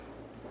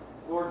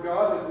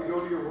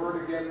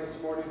word again this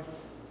morning.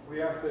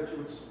 We ask that you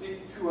would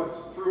speak to us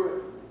through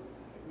it,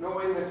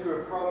 knowing that you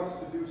have promised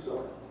to do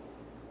so.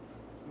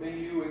 May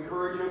you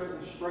encourage us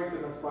and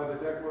strengthen us by the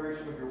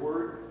declaration of your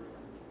word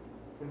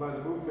and by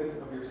the movement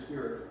of your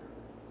Spirit.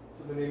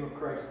 It's in the name of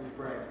Christ we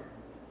pray.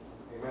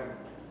 Amen.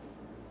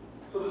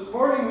 So this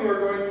morning we are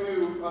going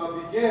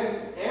to begin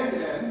and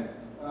end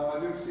a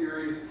new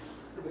series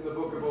in the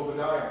book of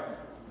Obadiah.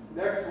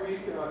 Next week,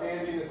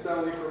 Andy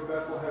Naselli from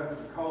Bethlehem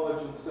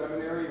College and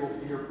Seminary will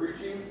be here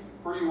preaching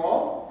for you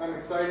all. I'm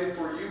excited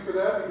for you for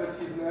that because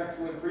he's an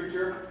excellent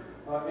preacher.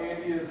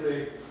 Andy is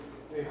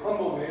a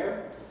humble man,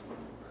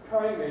 a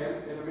kind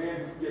man, and a man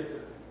who gets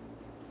it.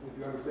 If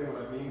you understand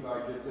what I mean by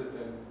gets it,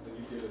 then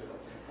you get it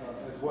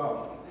as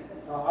well.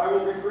 I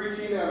will be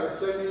preaching at our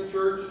sending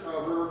church,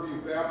 Riverview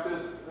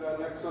Baptist,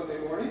 next Sunday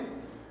morning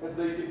as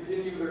they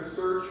continue their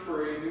search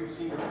for a new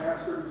senior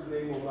pastor whose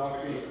name will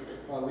not be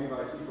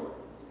Levi Secord.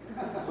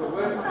 So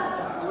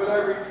when I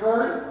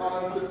return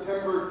on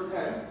September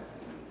 10th,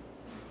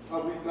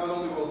 not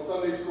only will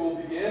Sunday school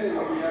begin, and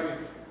we'll be having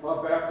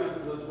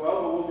baptisms as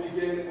well, but we'll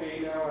begin a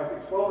now, I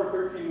think, 12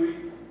 or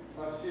 13-week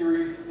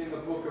series in the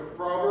book of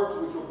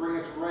Proverbs, which will bring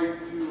us right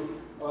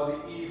to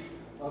the eve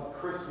of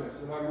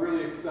Christmas. And I'm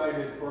really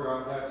excited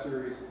for that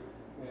series,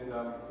 and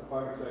if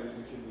I'm excited,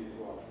 you should be as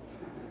well.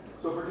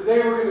 So for today,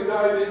 we're going to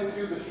dive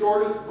into the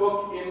shortest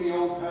book in the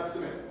Old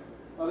Testament.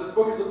 This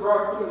book is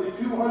approximately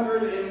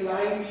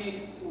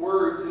 290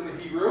 words in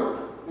the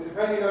Hebrew, and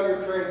depending on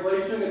your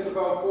translation, it's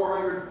about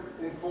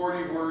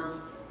 440 words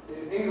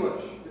in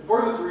English. And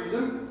for this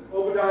reason,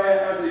 Obadiah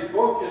as a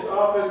book is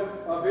often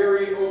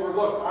very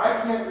overlooked.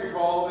 I can't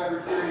recall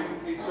ever hearing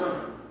a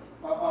sermon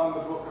on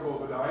the book of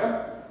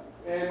Obadiah,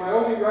 and my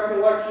only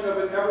recollection of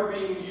it ever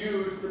being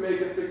used to make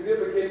a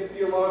significant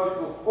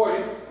theological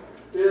point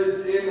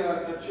is in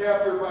a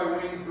chapter by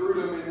Wayne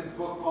Grudem in his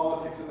book,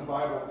 Politics in the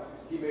Bible.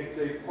 He makes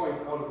a point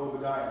out of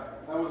Obadiah.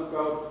 That was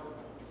about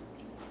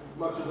as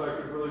much as I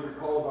could really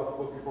recall about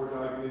the book before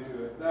diving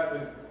into it.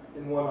 That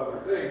and one other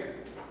thing.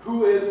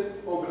 Who is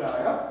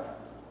Obadiah?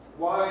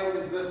 Why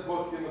is this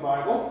book in the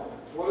Bible?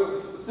 What are the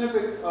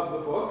specifics of the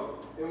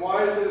book? And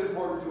why is it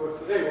important to us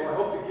today? Well, I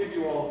hope to give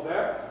you all of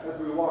that as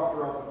we walk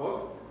throughout the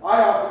book.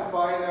 I often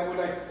find that when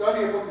I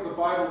study a book of the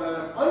Bible that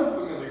I'm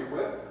unfamiliar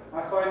with,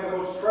 I find the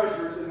most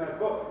treasures in that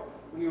book.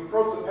 When you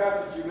approach a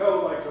passage you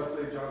know, like let's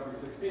say John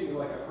 3:16, you're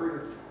like, I've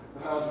heard it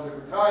 1,000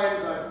 different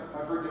times,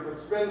 I've heard different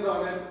spins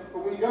on it,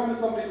 but when you come to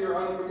something you're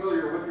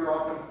unfamiliar with, you're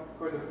often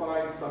going to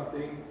find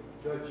something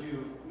that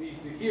you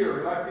need to hear.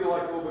 And I feel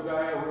like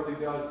Obadiah really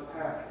does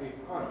pack a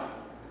punch.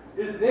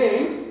 His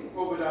name,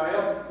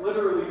 Obadiah,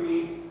 literally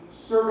means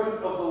servant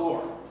of the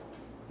Lord.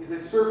 He's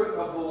a servant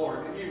of the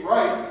Lord. And he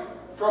writes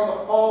from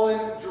a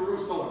fallen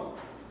Jerusalem,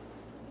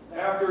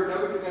 after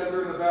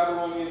Nebuchadnezzar and the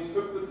Babylonians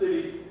took the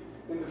city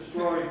and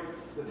destroyed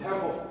the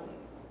temple.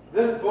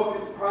 This book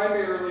is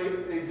primarily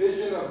a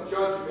vision of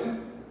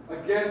judgment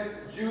against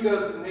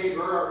Judah's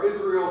neighbor, or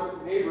Israel's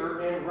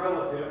neighbor and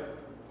relative,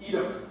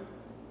 Edom.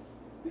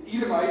 The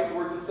Edomites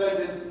were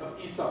descendants of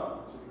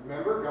Esau. So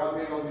remember, God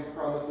made all these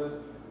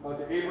promises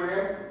to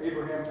Abraham.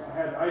 Abraham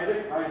had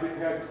Isaac. Isaac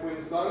had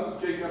twin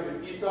sons, Jacob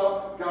and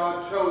Esau.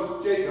 God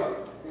chose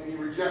Jacob, and he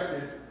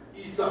rejected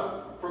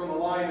Esau. From the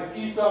line of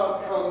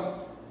Esau comes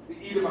the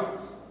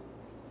Edomites.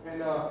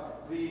 And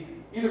the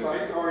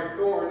Edomites are a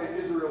thorn in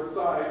Israel's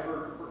side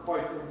for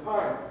quite some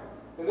time.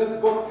 And this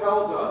book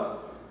tells us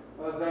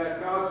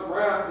that God's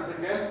wrath is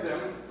against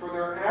them for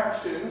their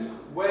actions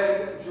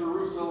when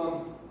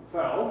Jerusalem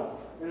fell.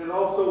 And it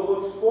also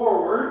looks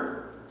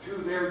forward to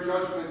their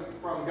judgment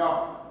from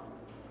God.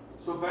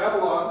 So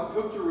Babylon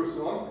took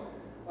Jerusalem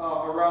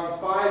around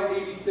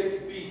 586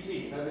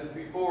 BC, that is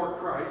before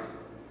Christ.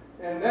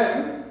 And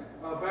then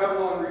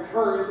Babylon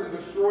returns and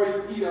destroys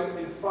Edom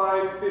in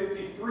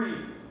 553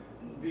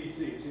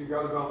 BC. So you've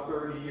got about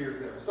 30 years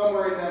there.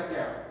 Somewhere in that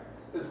gap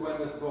is when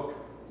this book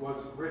was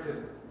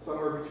written.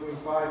 Somewhere between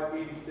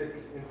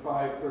 586 and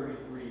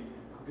 533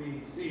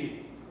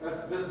 BC.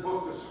 As this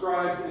book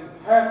describes in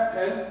past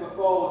tense the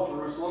fall of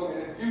Jerusalem,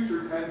 and in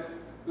future tense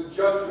the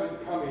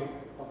judgment coming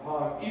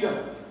upon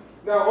Edom.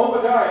 Now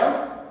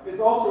Obadiah is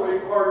also a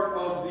part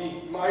of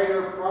the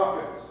minor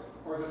prophets,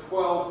 or the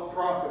 12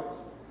 prophets.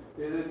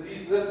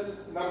 This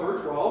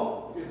number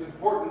 12 is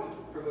important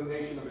for the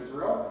nation of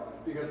Israel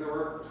because there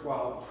were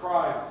 12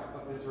 tribes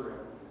of Israel.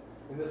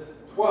 And this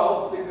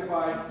 12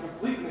 signifies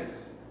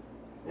completeness.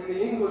 In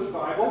the English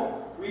Bible,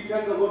 we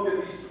tend to look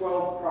at these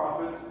 12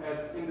 prophets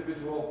as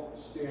individual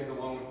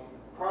standalone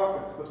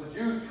prophets. But the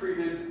Jews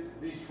treated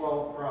these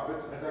 12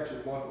 prophets as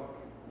actually one book.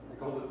 They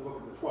called it the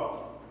Book of the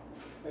 12.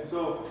 And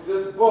so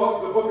this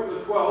book, the Book of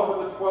the 12,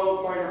 with the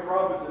 12 minor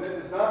prophets in it,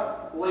 is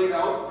not laid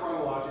out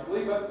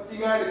chronologically, but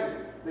thematically.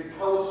 They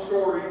tell a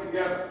story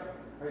together.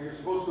 And you're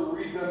supposed to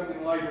read them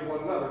in light of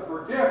one another.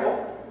 For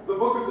example, the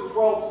Book of the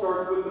 12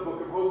 starts with the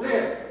Book of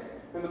Hosea.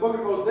 And the Book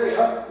of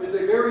Hosea is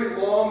a very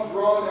long,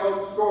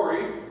 drawn-out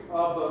story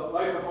of the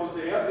life of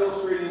Hosea,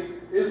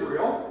 illustrating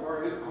Israel,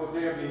 or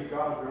Hosea being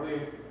God,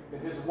 really,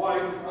 and his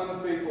wife, his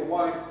unfaithful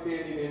wife,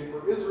 standing in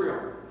for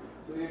Israel.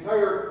 So the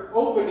entire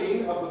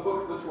opening of the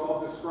book of the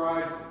 12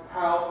 describes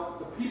how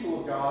the people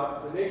of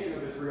God, the nation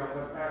of Israel,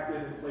 have acted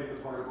and played the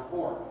part of a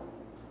whore.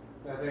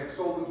 That they have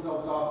sold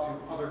themselves off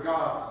to other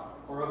gods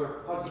or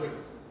other husbands.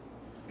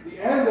 The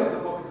end of the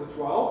book of the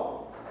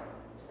 12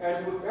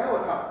 ends with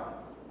Malachi,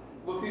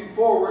 looking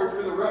forward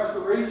to the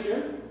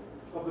restoration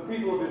of the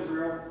people of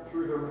Israel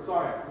through their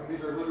Messiah. And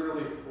these are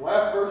literally the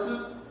last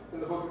verses in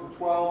the book of the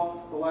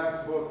 12, the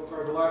last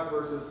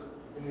verses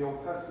in the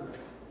Old Testament.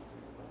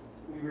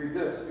 We read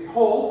this: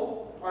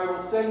 Behold, I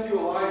will send you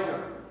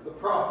Elijah, the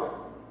prophet,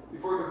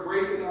 before the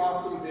great and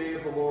awesome day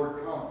of the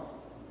Lord comes.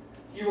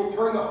 He will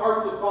turn the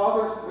hearts of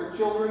fathers to their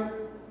children,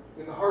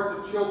 and the hearts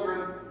of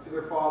children to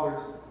their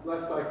fathers,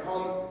 lest I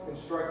come and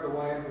strike the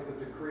land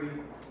with a decree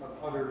of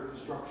utter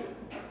destruction.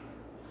 So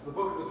the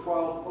book of the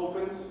 12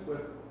 opens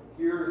with,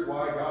 here is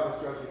why God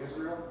is judging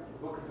Israel.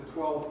 The book of the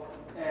 12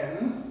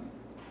 ends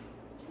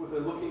with a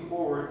looking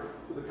forward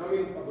to the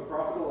coming of the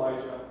prophet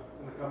Elijah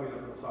and the coming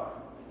of the Messiah.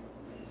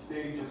 The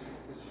stage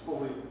is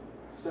fully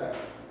set.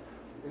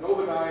 And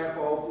Obadiah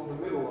falls in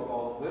the middle of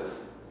all of this.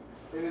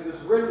 And it is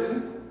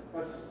written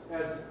as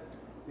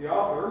the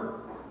author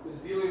is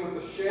dealing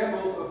with the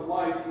shambles of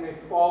life in a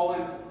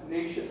fallen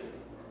nation.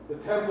 The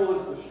temple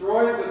is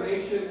destroyed. The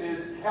nation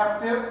is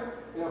captive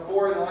in a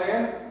foreign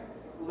land,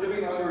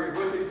 living under a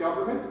wicked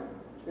government.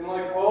 And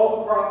like all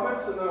the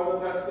prophets in the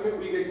Old Testament,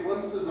 we get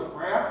glimpses of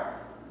wrath.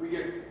 We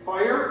get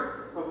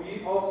fire, but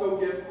we also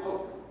get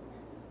hope.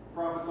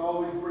 Prophets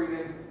always bring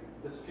in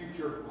this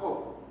future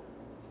hope.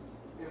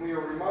 And we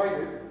are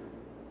reminded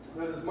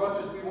that as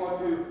much as we want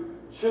to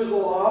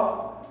chisel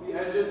off the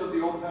edges of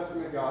the Old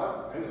Testament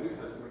God, and the New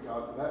Testament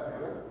God for that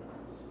matter,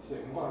 because it's the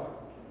same one,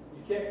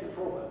 you can't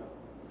control that.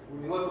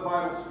 When you let the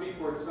Bible speak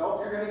for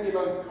itself, you're going to get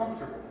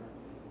uncomfortable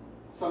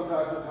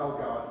sometimes with how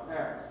God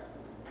acts.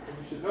 And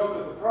you should note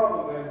that the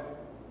problem then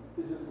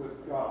isn't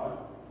with God,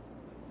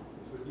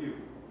 it's with you.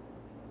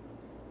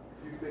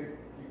 If you think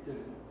you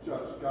can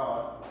judge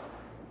God,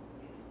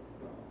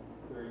 well,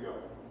 there you go.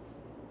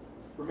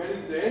 For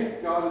many today,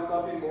 God is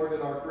nothing more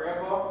than our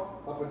grandpa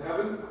up in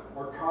heaven,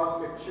 our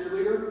cosmic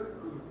cheerleader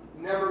who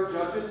never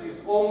judges. He's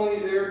only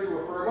there to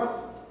affirm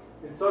us.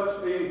 And such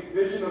a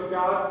vision of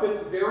God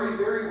fits very,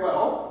 very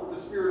well with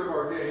the spirit of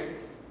our day,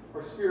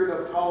 our spirit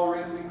of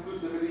tolerance,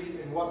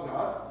 inclusivity, and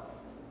whatnot.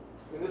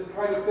 And this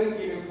kind of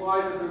thinking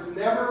implies that there's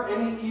never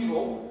any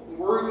evil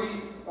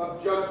worthy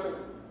of judgment.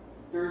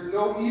 There's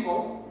no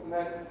evil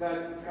that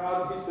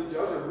God needs to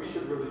judge, or we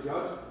should really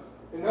judge.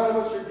 And none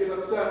of us should get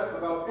upset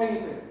about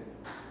anything.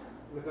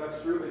 And if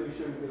that's true, then you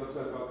shouldn't get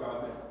upset about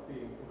God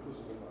being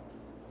inclusive enough.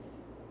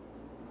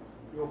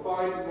 You'll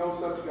find no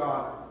such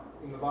God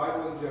in the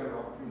Bible in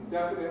general, and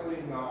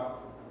definitely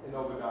not in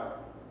Obadiah.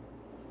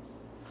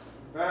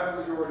 The vast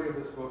majority of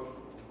this book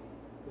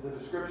is a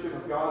description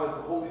of God as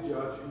the holy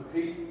judge who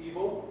hates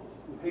evil,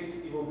 who hates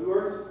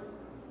evildoers,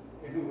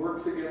 and who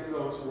works against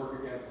those who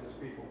work against his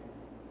people.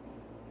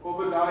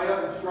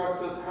 Obadiah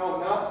instructs us how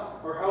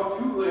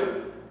to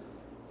live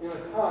in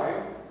a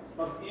time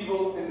of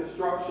evil and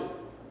destruction.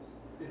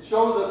 It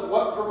shows us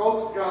what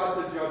provokes God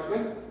to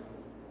judgment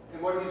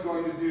and what he's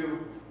going to do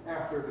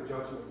after the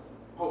judgment.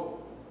 Hope.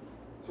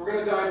 So we're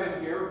going to dive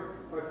in here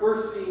by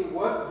first seeing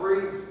what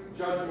brings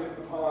judgment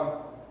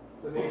upon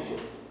the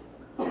nations.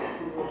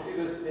 We'll see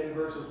this in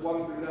verses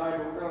 1 through 9,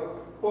 but we're going to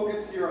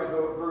focus here on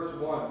verse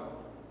 1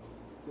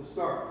 to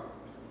start.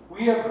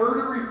 We have heard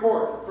a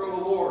report from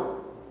the Lord,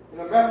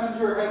 and a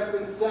messenger has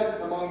been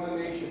sent among the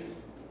nations.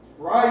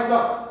 Rise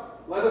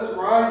up, let us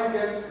rise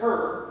against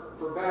her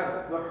for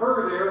battle. The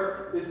her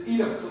there is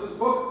Edom. So this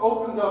book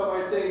opens up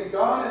by saying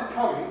God is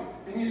coming,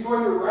 and he's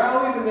going to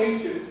rally the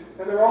nations,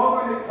 and they're all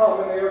going to come,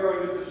 and they are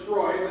going to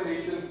destroy the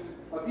nation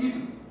of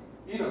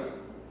Edom.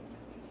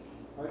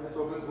 Right, this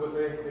opens with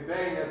a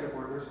bang, as it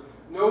were. There's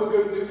no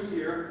good news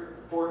here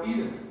for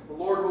Edom. The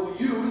Lord will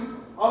use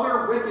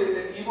other wicked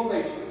and evil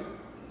nations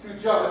to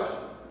judge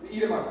the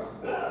Edomites.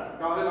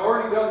 God had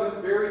already done this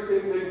very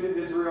same thing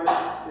to Israel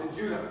and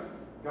Judah.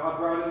 God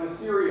brought in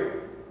Assyria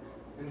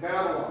and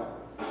Babylon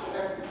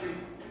to execute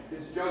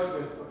his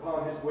judgment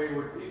upon his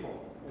wayward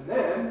people. And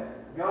then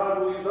God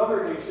will use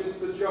other nations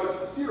to judge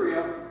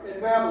Assyria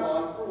and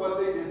Babylon for what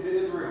they did to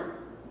Israel.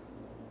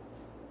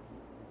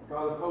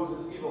 God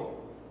opposes evil.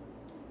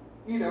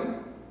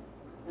 Edom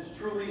is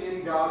truly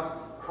in God's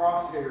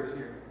crosshairs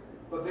here.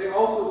 But they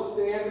also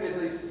stand as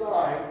a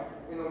sign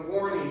and a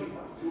warning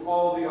to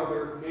all the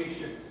other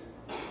nations.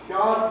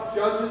 God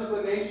judges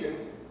the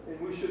nations, and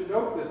we should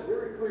note this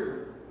very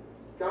clearly.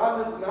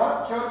 God does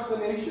not judge the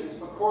nations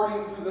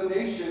according to the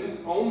nation's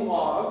own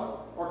laws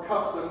or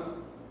customs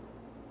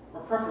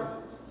or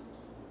preferences.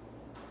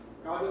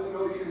 God doesn't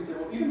go to Edom and say,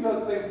 well, Edom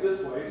does things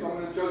this way, so I'm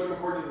going to judge them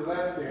according to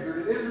that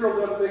standard. And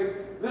Israel does things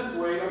this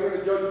way, and I'm going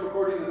to judge them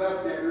according to that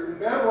standard. And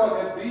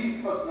Babylon has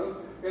these customs,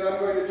 and I'm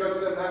going to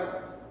judge them that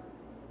way.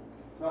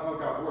 It's not how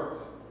God works.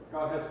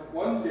 God has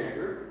one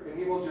standard, and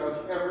he will judge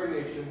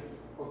every nation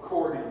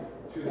according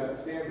to that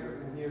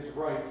standard, and he is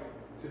right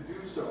to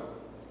do so.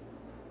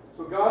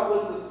 So God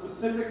lists a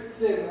specific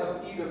sin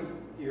of Edom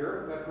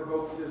here that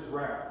provokes his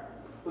wrath.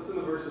 Listen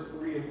to verses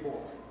 3 and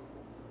 4.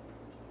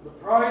 The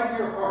pride of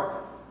your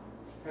heart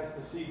has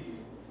deceived you.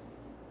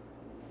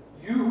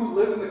 You who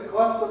live in the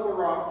clefts of the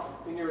rock,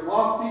 in your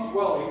lofty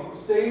dwelling, who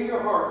say in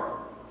your heart,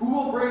 who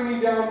will bring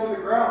me down to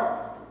the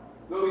ground?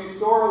 Though you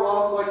soar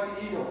aloft like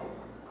the eagle,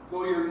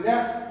 though your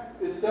nest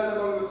is set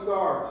among the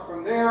stars,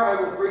 from there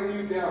I will bring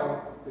you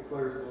down,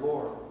 declares the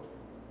Lord.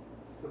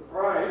 Their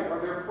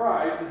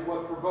pride is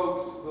what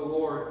provokes the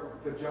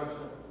Lord to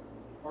judgment.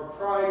 Our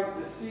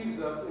pride deceives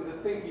us into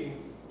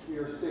thinking we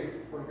are safe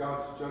from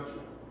God's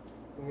judgment.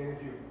 And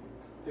if you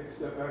take a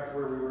step back to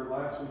where we were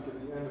last week at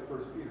the end of 1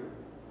 Peter,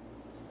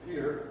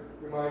 Peter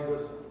reminds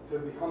us to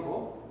be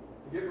humble,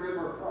 to get rid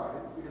of our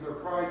pride, because our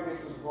pride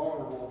makes us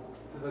vulnerable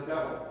to the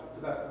devil,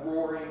 to that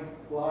roaring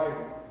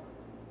lion.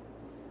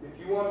 If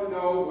you want to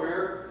know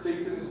where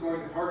Satan is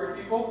going to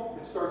target people,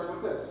 it starts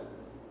with this.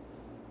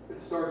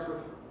 It starts with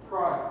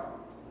pride.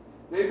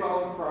 They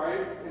found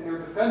pride in their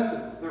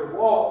defenses, their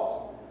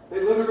walls.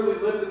 They literally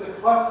lived in the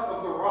clefts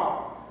of the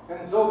rock.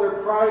 And so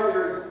their pride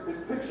there is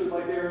pictured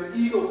like they are an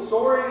eagle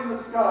soaring in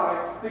the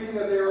sky, thinking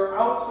that they are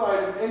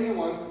outside of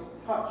anyone's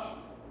touch.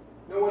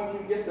 No one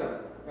can get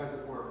them, as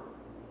it were.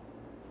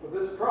 But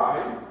this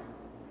pride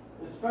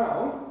is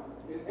found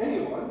in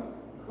anyone,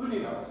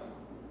 including us,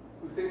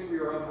 who thinks we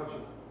are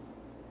untouchable,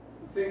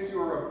 who thinks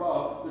you are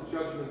above the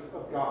judgment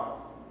of God,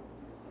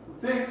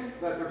 who thinks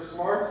that their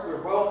smarts, their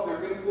wealth,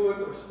 their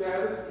influence, or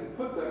status can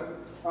put them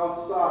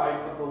outside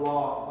of the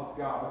law of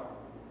God.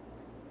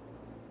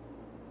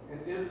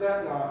 And is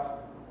that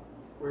not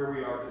where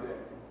we are today?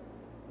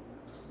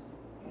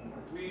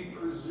 We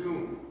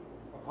presume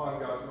upon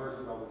God's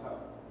mercy all the time.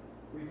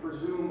 We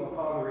presume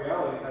upon the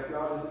reality that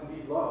God is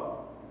indeed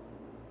love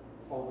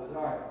all the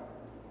time.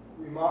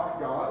 We mock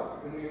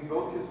God and we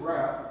invoke his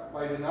wrath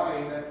by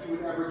denying that he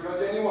would ever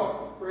judge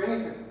anyone for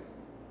anything.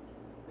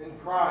 In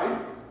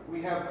pride,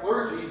 we have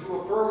clergy who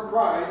affirm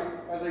pride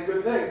as a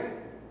good thing.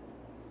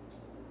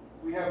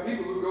 We have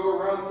people who go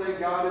around saying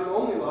God is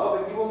only love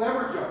and he will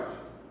never judge.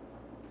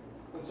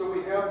 And so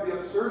we have the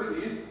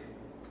absurdities,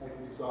 like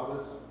we saw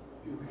this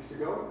a few weeks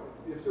ago,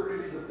 the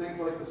absurdities of things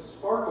like the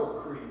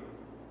Sparkle Creed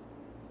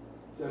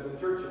said in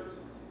churches,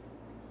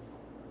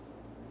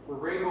 where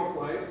rainbow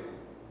flags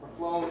are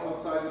flown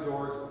outside the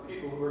doors of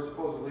people who are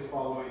supposedly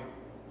following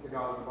the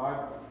God of the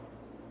Bible.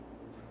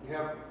 We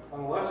have,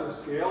 on a lesser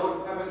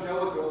scale,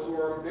 evangelicals who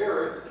are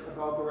embarrassed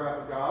about the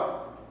wrath of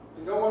God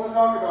and don't want to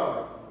talk about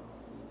it.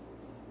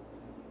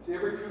 See,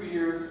 every 2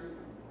 years,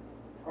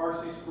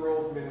 R.C.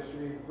 Sproul's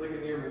ministry,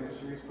 Ligonier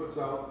Ministries, puts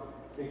out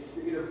a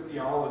state of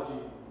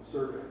theology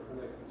survey. And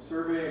they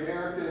survey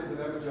Americans and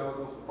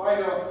evangelicals to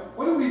find out,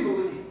 what do we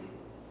believe?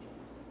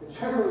 And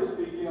generally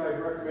speaking, I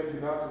recommend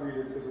you not to read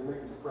it because it'll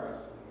make you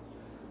depressed.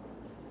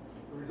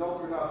 The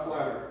results are not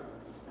flattering.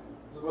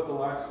 This is what the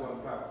last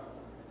one found.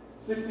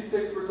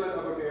 66%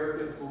 of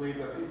Americans believe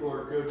that people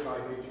are good by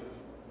nature.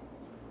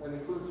 That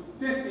includes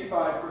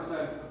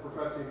 55% of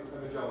professing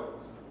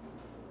evangelicals.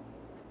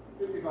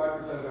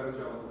 55% of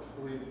evangelicals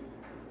believe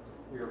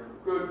we are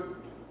good,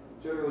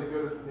 generally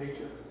good at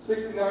nature.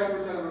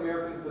 69% of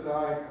Americans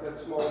deny that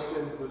small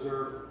sins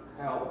deserve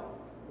hell,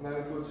 and that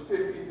includes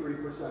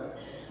 53%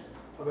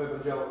 of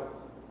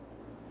evangelicals.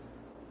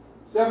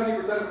 70%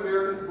 of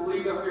Americans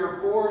believe that we are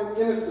born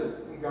innocent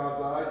in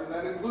God's eyes, and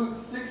that includes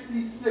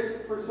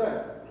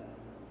 66%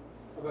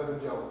 of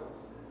evangelicals.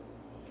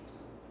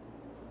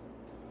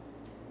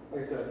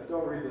 Like I said,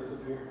 don't read this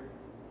if you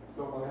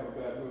don't want to have a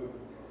bad mood.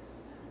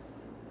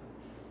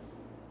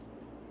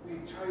 We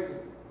try to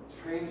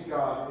change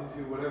God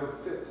into whatever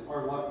fits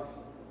our likes.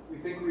 We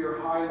think we are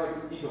high like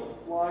an eagle,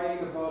 flying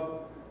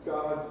above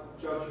God's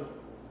judgment,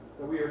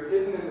 that we are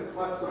hidden in the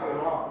clefts of the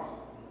rocks,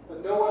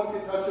 that no one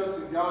can touch us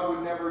and God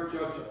would never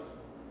judge us,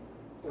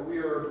 that we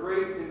are a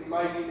great and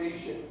mighty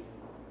nation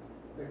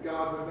that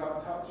God would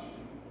not touch.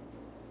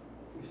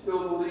 We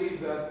still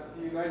believe that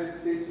the United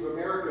States of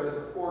America is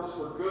a force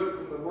for good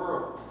in the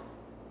world.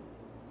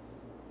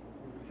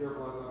 Be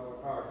careful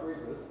as how I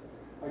phrase this.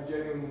 I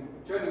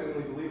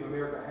genuinely believe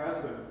America has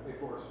been a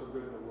force for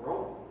good in the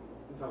world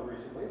until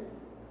recently.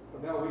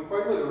 But now we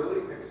quite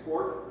literally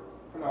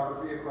export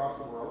pornography across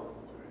the world.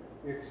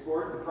 We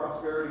export the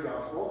prosperity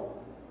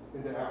gospel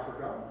into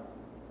Africa.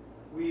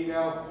 We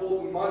now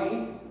hold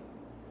money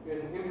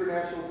in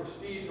international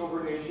prestige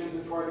over nations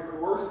and try to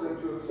coerce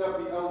them to accept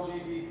the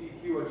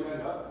LGBTQ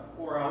agenda,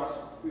 or else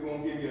we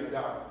won't give you a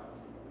dime.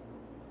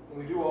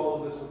 And we do all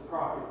of this with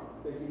pride,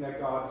 thinking that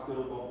God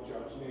still won't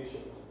judge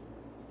nations.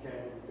 He can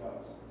and he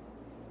does.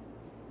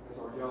 As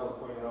Ardell has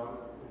pointed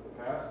out in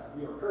the past,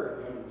 we are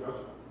currently under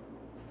judgment.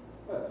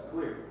 That is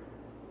clear.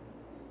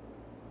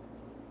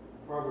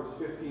 Proverbs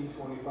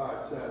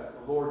 15:25 says,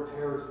 "The Lord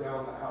tears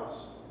down the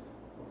house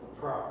of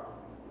the proud.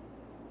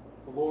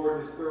 The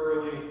Lord is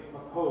thoroughly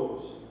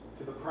opposed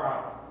to the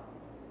proud."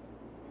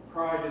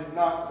 Pride is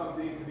not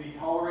something to be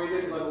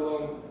tolerated, let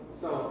alone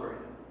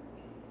celebrated.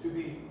 To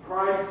be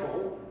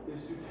prideful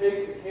is to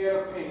take a can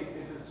of paint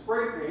and to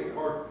spray paint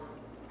or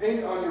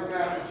paint on your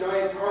back a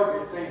giant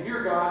target saying,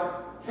 "Here,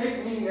 God,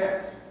 take me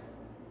next."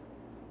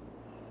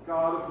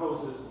 God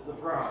opposes the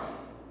proud.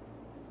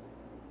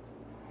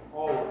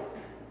 Always.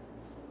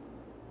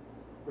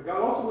 But God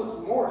also lists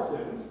more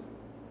sins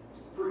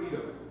for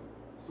Edom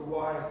as to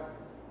why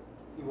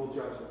he will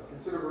judge them.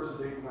 Consider verses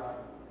 8 and 9.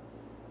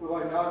 Will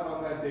I not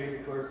on that day,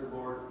 declares the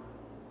Lord,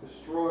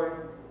 destroy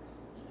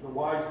the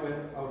wise men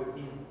out of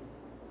Edom,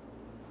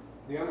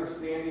 the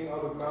understanding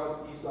out of Mount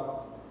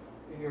Esau,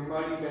 and your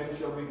mighty men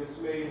shall be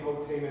dismayed,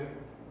 O Teman,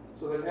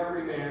 so that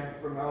every man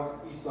from Mount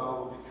Esau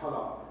will be cut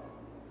off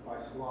by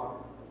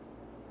slaughter.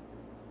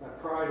 That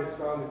pride is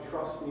found in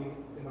trusting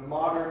in the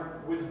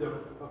modern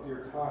wisdom of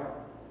your time,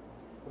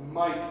 the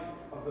might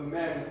of the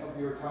men of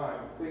your time,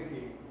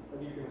 thinking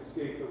that you can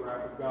escape the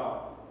wrath of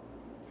God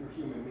through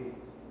human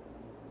means.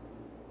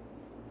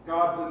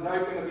 God's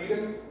indictment of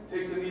Edom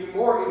takes an even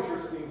more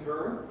interesting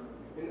turn,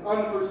 an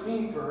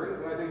unforeseen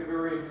turn, and I think a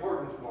very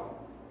important one.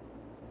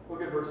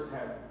 Look at verse 10.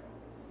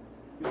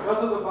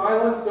 Because of the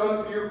violence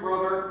done to your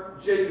brother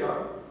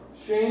Jacob,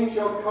 shame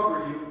shall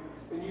cover you,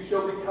 and you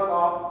shall be cut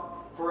off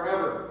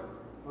forever.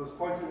 Now, this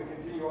point's going to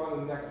continue on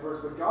in the next verse,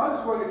 but God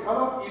is going to cut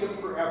off Edom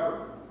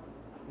forever.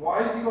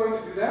 Why is he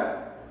going to do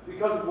that?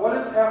 Because what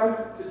has happened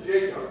to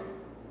Jacob,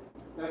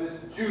 that is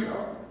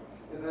Judah,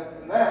 and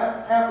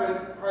that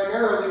happened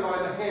primarily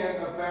by the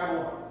hand of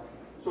Babylon.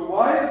 So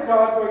why is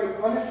God going to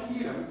punish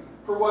Edom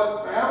for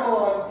what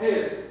Babylon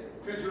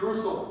did to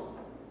Jerusalem?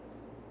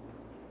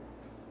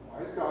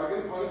 Why is God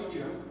going to punish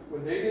Edom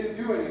when they didn't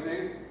do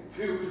anything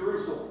to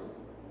Jerusalem?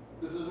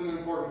 This is an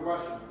important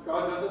question.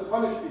 God doesn't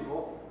punish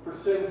people for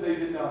sins they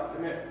did not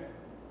commit.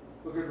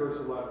 Look at verse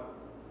 11.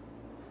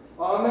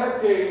 On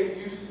that day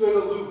you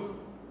stood aloof,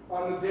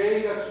 on the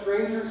day that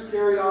strangers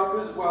carried off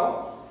his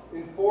wealth,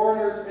 and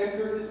foreigners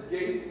entered his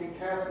gates and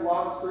cast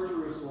lots for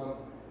Jerusalem.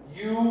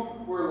 You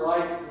were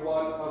like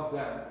one of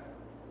them.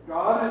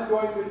 God is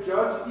going to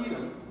judge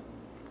Edom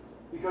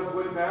because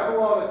when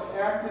Babylon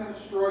attacked and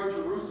destroyed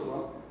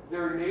Jerusalem,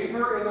 their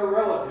neighbor and their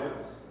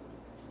relatives,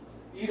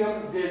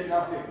 Edom did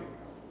nothing.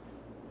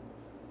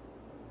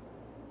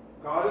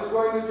 God is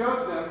going to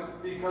judge them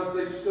because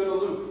they stood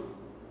aloof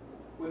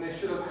when they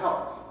should have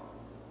helped.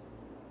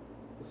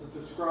 This is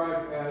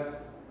described as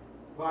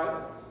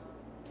violence.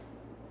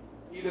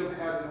 Edom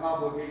had an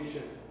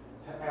obligation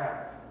to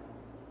act.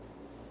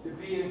 To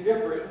be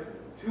indifferent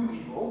to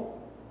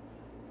evil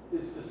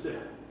is to sin.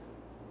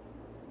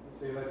 I'll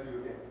say that to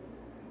you again.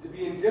 To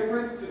be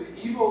indifferent to the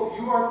evil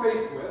you are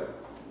faced with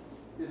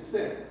is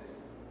sin.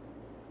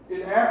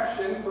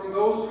 Inaction from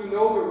those who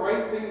know the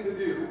right thing to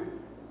do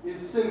is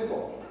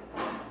sinful.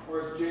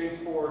 Or as James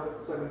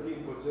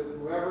 4:17 puts it,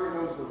 whoever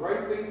knows the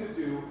right thing to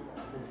do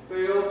and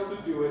fails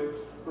to do it,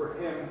 for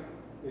him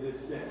it is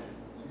sin.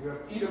 So you have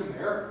Edom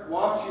there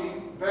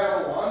watching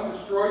Babylon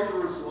destroy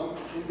Jerusalem,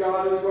 and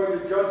God is going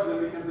to judge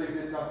them because they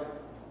did nothing.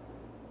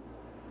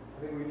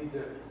 I think we need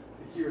to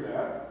hear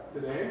that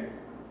today.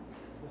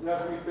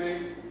 As we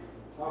face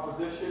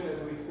opposition, as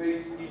we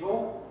face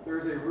evil, there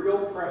is a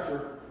real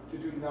pressure to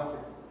do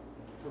nothing.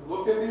 To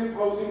look at the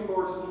opposing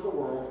forces of the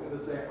world and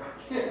to say,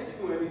 I can't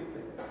do anything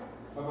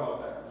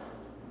about that.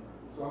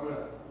 So I'm going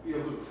to be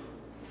aloof.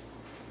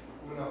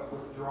 I'm going to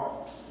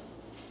withdraw.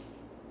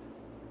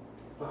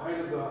 At the height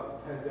of the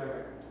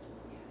pandemic,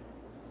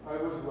 I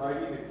was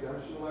writing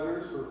exemption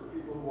letters for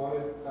people who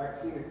wanted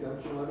vaccine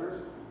exemption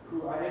letters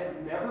who I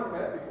had never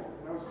met before.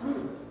 And I was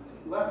doing this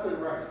left and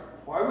right.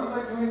 Why was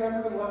I doing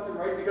that for them left and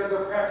right? Because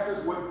their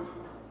pastors wouldn't.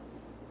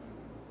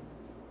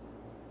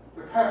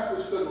 The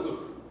pastor stood aloof.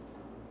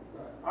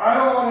 I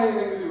don't want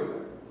anything to do with it.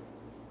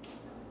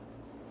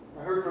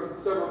 I heard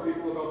from several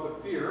people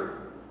about the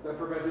fear that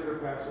prevented their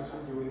pastors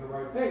from doing the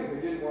right thing.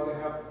 They didn't want to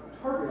have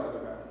a target on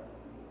their back.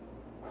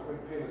 I'm going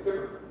to paint a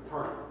different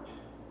target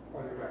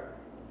on your back.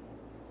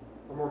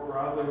 Or more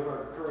broadly, with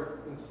our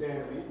current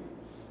insanity,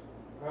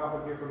 I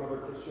often hear from other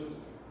Christians,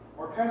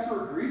 our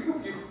pastor agrees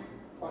with you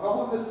on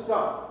all of this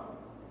stuff,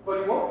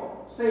 but he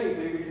won't say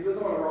anything because he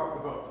doesn't want to rock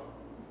the boat.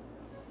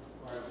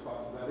 My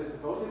response to that is, the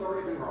boat has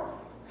already been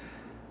rocked.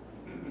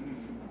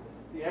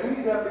 The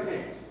enemy's at the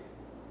gates.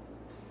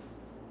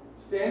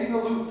 Standing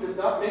aloof does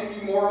not make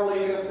you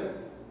morally innocent.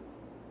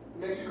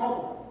 It makes you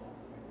culpable.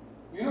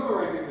 You know the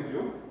right thing to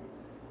do,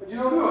 but you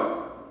don't do it.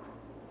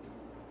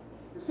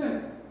 You're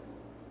sinning.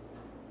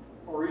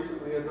 More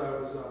recently, as I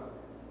was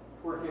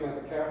working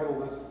at the Capitol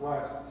this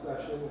last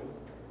session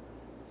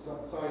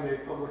and signed a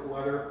public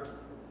letter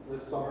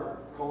this summer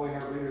calling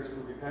our leaders to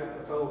repent,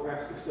 a fellow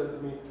pastor said to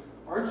me,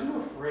 "Aren't you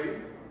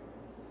afraid?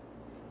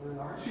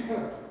 Aren't you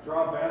going to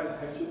draw bad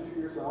attention to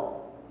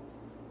yourself?"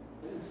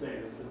 I didn't say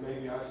this, and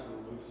maybe I was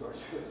aloof, so I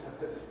should have said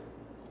this.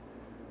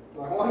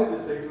 But I wanted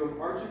to say to him,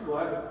 aren't you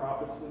glad the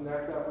prophets didn't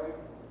act that way?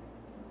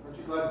 Aren't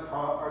you glad the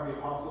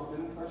apostles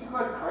didn't? Aren't you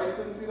glad Christ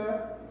didn't do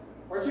that?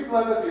 Aren't you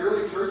glad that the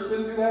early church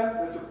didn't do that?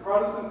 That your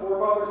Protestant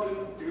forefathers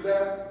didn't do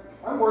that?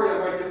 I'm worried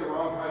I might get the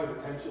wrong kind of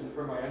attention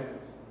from my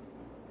enemies.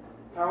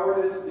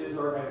 Cowardice is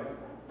our enemy.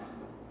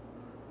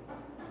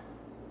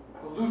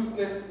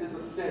 Aloofness is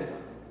a sin.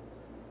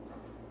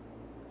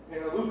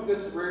 And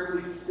aloofness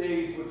rarely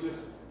stays with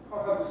just,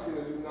 I'm just going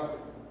to do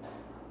nothing.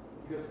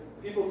 Because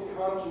people's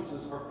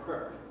consciences are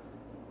pricked.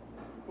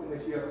 when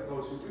they see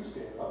those who do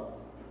stand up.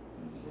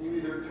 And you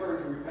either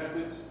turn to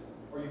repentance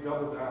or you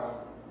double down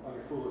on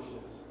your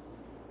foolishness.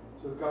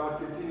 So God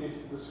continues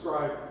to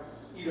describe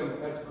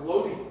Edom as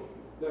gloating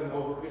then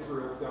over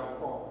Israel's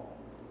downfall,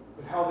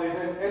 and how they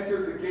then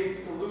entered the gates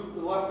to loot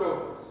the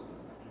leftovers.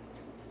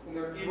 And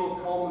their evil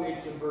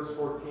culminates in verse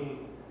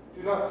 14.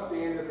 Do not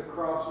stand at the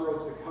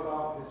crossroads to cut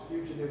off his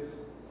fugitives.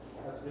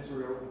 That's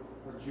Israel,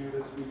 or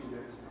Judah's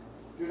fugitives.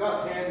 Do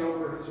not hand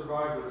over his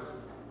survivors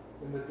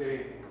in the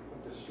day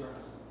of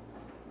distress.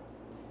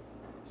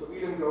 So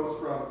Edom goes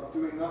from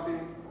doing nothing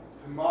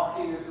to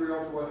mocking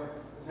Israel, to what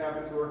has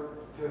happened to her,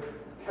 to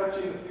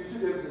catching the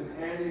fugitives and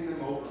handing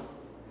them over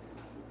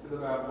to the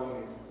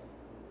Babylonians.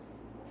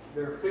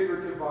 Their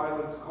figurative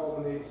violence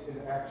culminates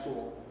in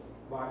actual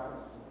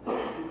violence.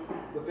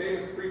 The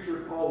famous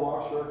preacher Paul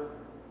Washer,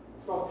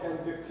 about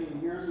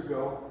 10-15 years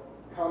ago,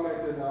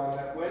 commented on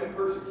that when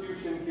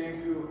persecution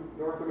came to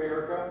North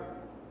America,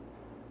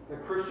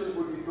 that Christians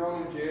would be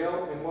thrown in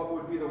jail, and what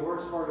would be the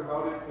worst part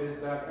about it is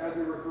that as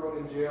they were thrown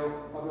in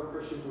jail, other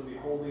Christians would be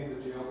holding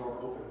the jail door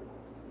open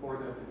for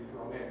them to be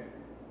thrown in.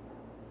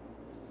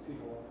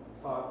 People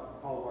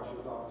thought Paul Washer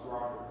was off his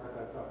rocker at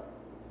that time.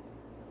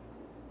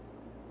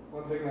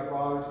 One thing that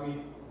bothers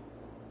me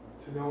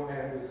to no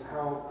end is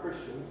how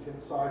Christians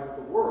can side with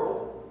the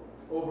world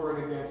over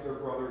and against their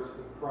brothers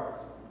in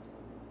Christ.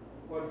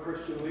 One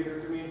Christian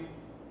leader to me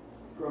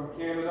from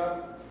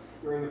Canada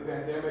during the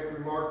pandemic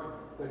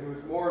remarked that he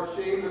was more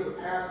ashamed of the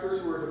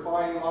pastors who were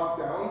defying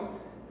lockdowns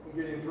and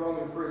getting thrown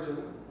in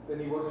prison than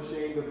he was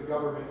ashamed of the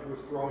government who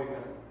was throwing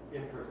them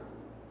in prison.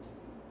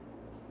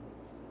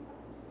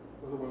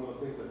 Those are one of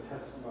those things that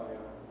tests my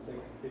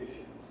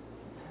sanctification.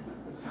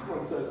 When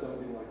someone says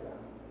something like that,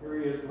 here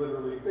he is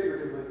literally,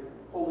 figuratively,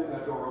 holding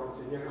that door open,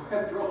 saying, yeah, go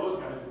ahead and throw those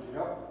guys in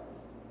jail.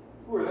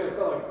 Who are they? It's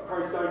not like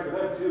Christ died for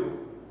them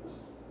too. Just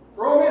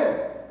throw them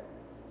in.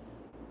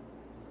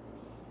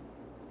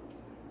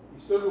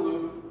 He stood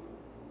aloof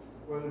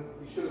when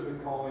he should have been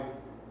calling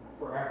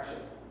for action.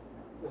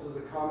 This is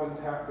a common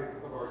tactic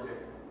of our day.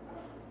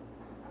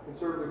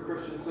 Conservative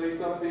Christians say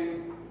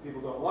something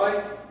people don't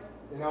like,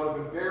 and out of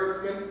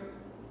embarrassment,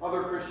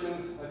 other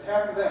Christians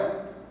attack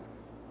them.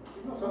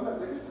 You know, sometimes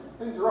they get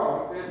things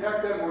wrong. They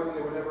attack them more than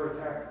they would ever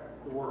attack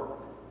the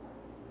world.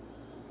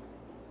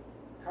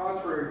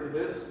 Contrary to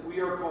this, we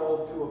are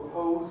called to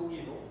oppose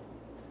evil,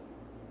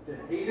 to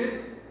hate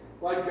it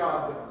like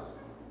God does.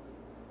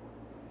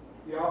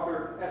 The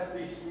author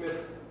S.D. Smith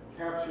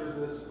captures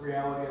this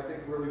reality, I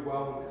think, really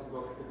well in his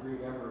book, The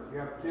Green Ember. If you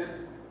have kids,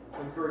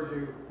 I encourage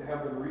you to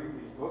have them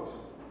read these books.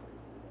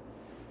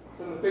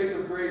 In the face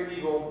of great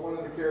evil, one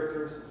of the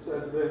characters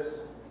says this: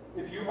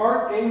 if you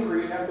aren't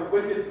angry at the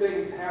wicked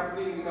things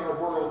happening in our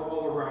world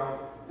all around,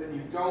 then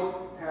you don't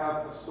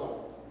have a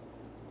soul.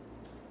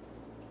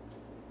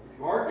 If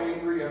you aren't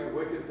angry at the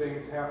wicked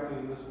things happening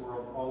in this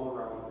world all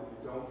around, then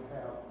you don't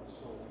have a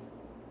soul.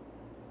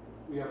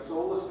 We have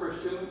soulless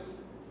Christians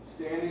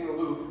standing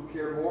aloof who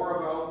care more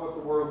about what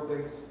the world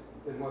thinks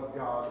than what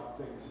God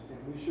thinks.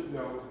 And we should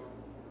note,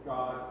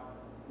 God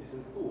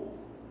isn't fooled.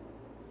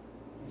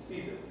 He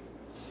sees it.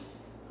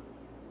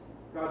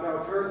 God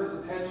now turns his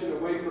attention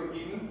away from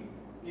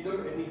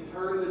Edom, and he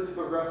turns it to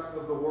the rest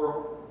of the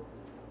world.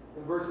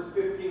 In verses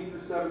 15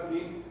 through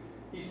 17,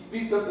 he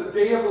speaks of the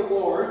day of the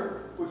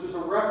Lord, which is a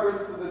reference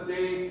to the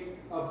day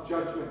of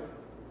judgment.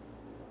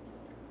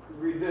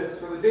 We read this: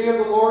 for the day of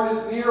the Lord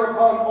is near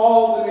upon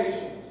all the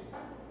nations.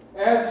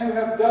 As you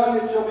have done,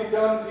 it shall be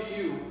done to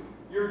you.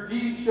 Your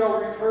deeds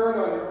shall return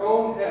on your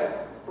own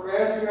head. For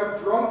as you have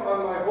drunk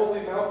on my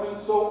holy mountain,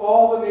 so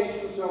all the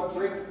nations shall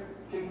drink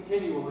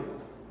continually.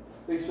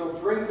 They shall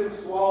drink and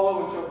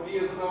swallow, and shall be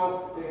as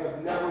though they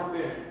have never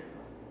been.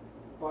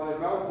 But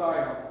in Mount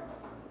Zion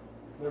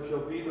there shall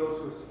be those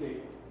who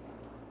escape.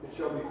 It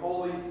shall be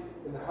holy,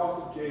 and the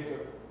house of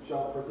Jacob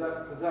shall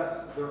possess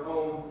their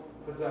own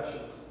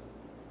possessions.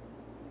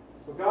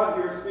 So God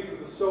here speaks of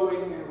the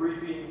sowing and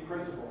reaping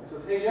principle. He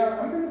says, hey,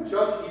 yeah, I'm going to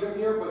judge Edom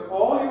here, but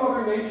all you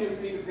other nations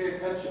need to pay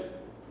attention.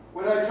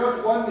 When I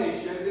judge one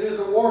nation, it is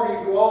a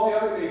warning to all the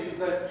other nations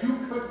that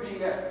you could be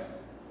next.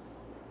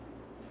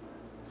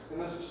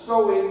 And this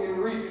sowing and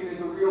reaping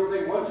is a real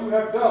thing. What you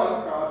have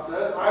done, God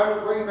says, I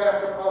will bring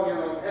back upon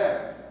your own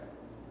head.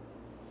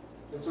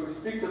 And so he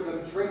speaks of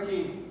them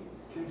drinking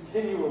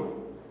continually,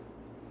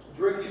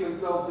 drinking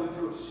themselves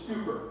into a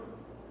stupor.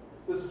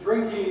 This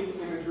drinking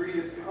imagery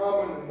is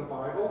common in the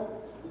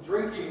Bible. The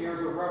drinking here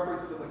is a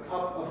reference to the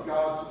cup of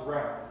God's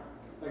wrath.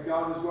 That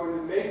God is going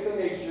to make the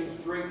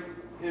nations drink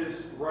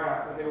his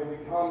wrath, and they will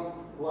become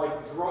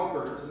like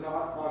drunkards,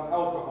 not on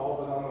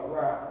alcohol, but on the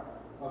wrath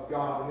of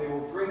God. And they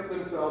will drink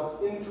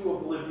themselves into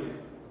oblivion,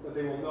 that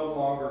they will no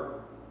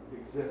longer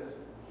exist.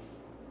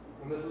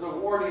 And this is a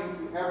warning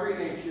to every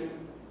nation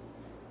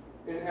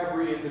and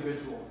every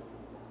individual.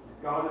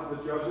 God is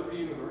the judge of the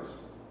universe.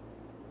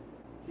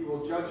 He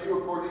will judge you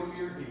according to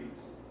your deeds.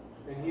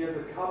 And he has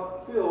a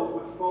cup filled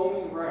with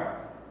foaming wrath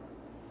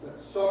that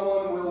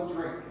someone will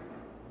drink.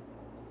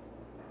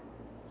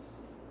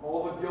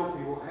 All the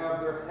guilty will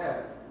have their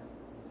head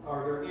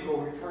or their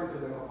evil returned to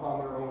them upon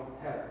their own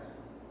heads.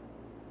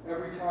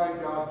 Every time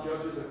God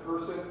judges a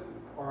person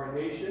or a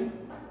nation,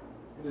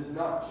 it is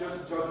not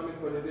just judgment,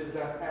 but it is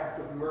that act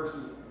of mercy,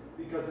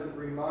 because it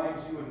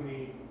reminds you and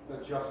me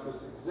that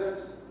justice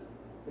exists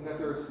and that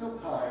there is still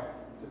time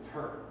to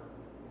turn.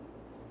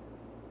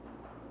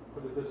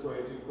 Put it this way,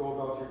 as you go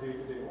about your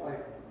day-to-day life,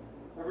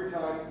 every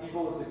time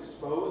evil is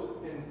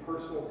exposed in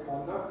personal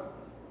conduct,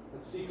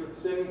 that secret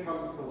sin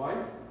comes to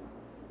light,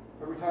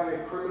 every time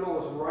a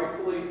criminal is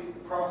rightfully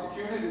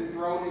prosecuted and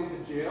thrown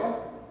into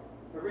jail,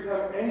 every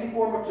time any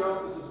form of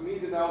justice is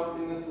meted out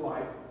in this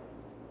life,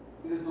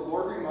 it is the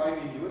Lord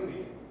reminding you and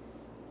me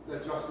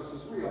that justice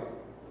is real,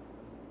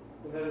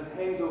 and that it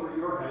hangs over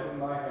your head and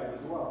my head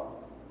as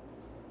well.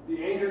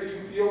 The anger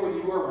you feel when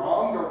you are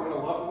wronged, or when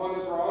a loved one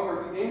is wrong,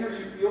 or the anger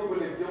you feel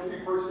when a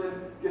guilty person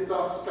gets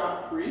off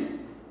scot-free,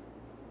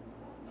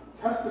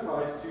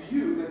 testifies to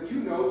you that you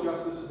know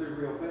justice is a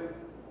real thing.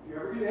 If you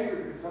ever get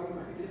angry because somebody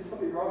did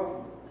something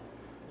wrong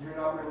to you, you're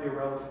not really a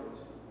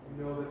relativist.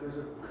 You know that there's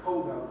a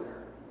code out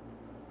there.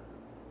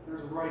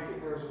 There's right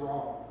and there's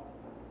wrong.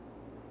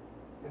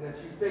 And that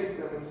you think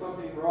that when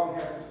something wrong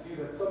happens to you,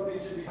 that something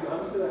should be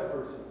done to that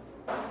person.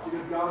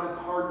 Because God has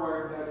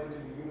hardwired that into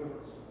the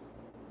universe.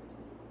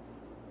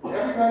 And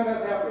every time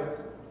that happens,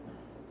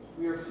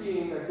 we are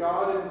seeing that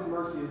God in His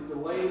mercy is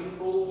delaying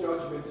full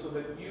judgment so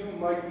that you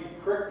might be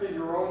pricked in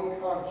your own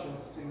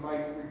conscience and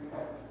might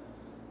repent.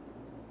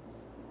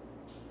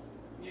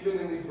 Even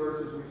in these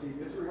verses we see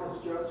Israel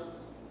is judged.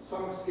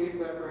 Some escape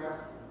that wrath.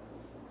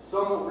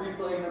 Some will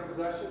reclaim their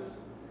possessions.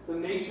 The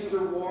nations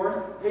are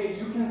warned, hey,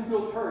 you can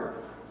still turn.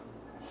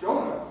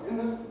 Jonah, in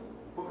this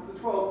book of the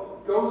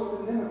 12, goes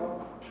to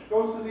Nineveh,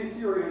 goes to the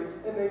Assyrians,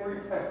 and they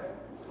repent.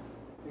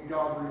 And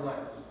God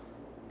relents.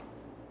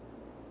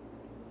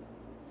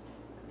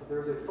 But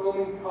there's a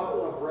foaming cup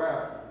of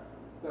wrath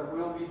that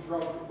will be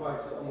drunk by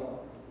someone.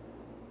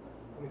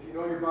 And if you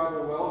know your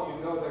Bible well,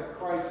 you know that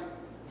Christ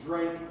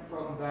drank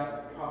from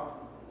that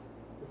cup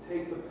to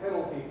take the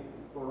penalty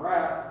for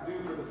wrath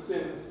due for the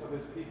sins of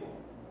His people.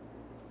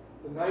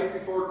 The night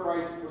before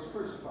Christ was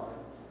crucified,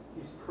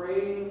 He's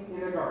praying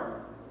in a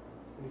garden,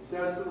 and He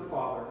says to the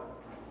Father,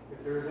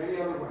 if there is any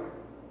other way,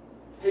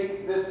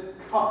 take this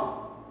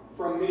cup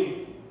from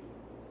me.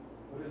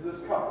 What is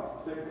this cup?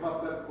 It's the same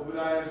cup that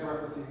Obadiah is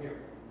referencing here,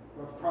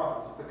 or the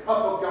prophets. It's the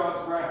cup of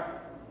God's wrath.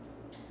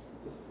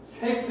 Just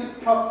take this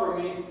cup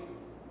from me,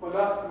 but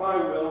not my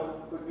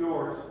will, but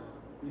yours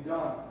be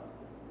done.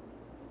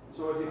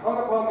 So as He hung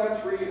upon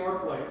that tree in our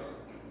place,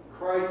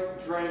 Christ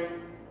drank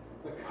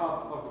the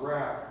cup of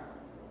wrath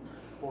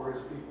for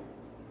His people.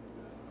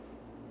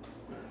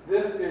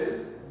 This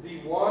is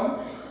the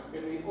one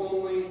and the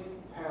only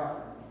path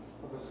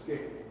of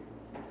escape.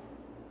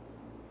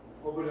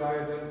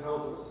 Obadiah then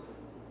tells us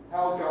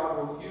how God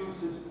will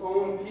use His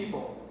own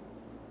people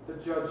to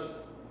judge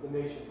the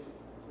nations.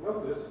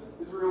 Note this,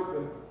 Israel's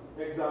been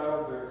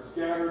exiled, they're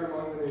scattered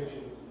among the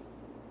nations.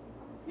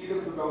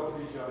 Edom's about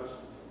to be judged.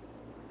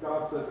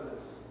 God says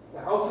this,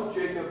 the house of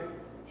Jacob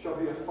shall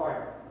be a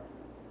fire,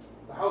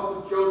 the house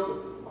of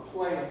Joseph a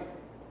flame,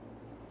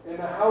 and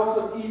the house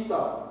of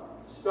Esau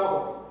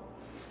stubble.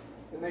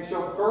 And they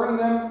shall burn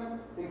them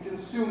and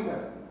consume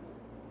them.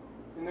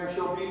 And there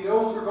shall be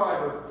no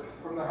survivor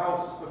from the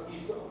house of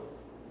Esau,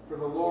 for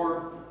the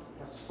Lord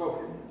has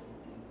spoken.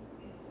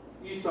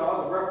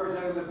 Esau, the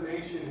representative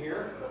nation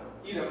here,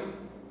 Edom,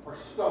 are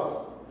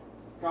stubble.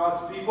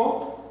 God's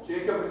people,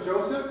 Jacob and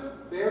Joseph,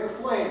 they are the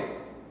flame.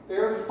 They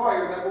are the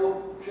fire that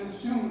will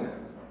consume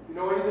them. If you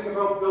know anything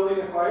about building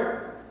a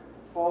fire,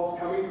 fall's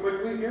coming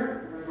quickly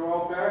here. You're going to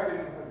go out back in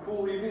a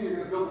cool evening, you're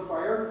going to build a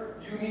fire.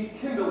 You need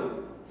kindling.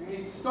 You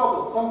need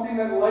stubble, something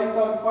that lights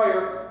on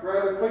fire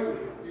rather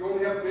quickly. If you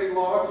only have big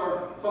logs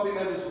or something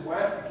that is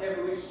wet, you can't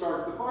really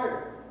start the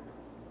fire.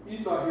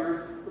 Esau here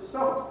is the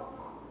stubble.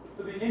 It's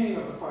the beginning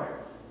of the fire.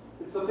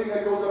 It's the thing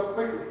that goes up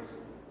quickly.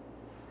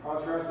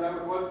 Contrast that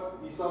with what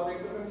Esau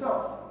thinks of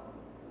himself.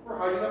 We're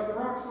hiding up in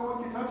the rocks, no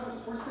one can touch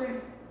us, we're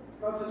safe.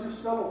 God says, you're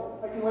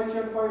stubble. I can light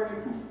you on fire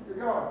and poof,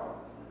 you're gone.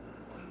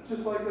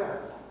 Just like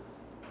that.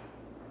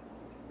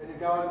 And then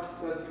God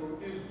says He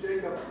will use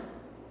Jacob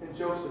and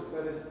Joseph,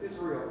 that is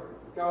Israel,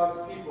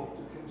 God's people,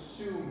 to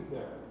consume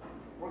them.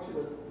 I want you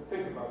to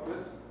think about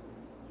this.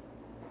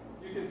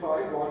 You can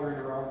find, wandering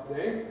around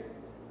today,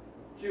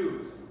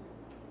 Jews.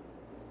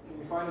 Can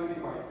you find them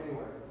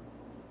anywhere?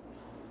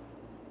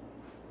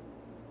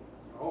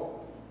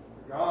 No,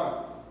 they're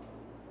gone.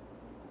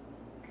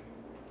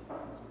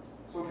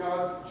 So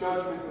God's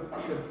judgment of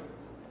Edom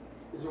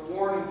is a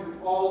warning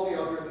to all the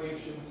other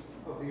nations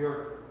of the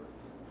earth.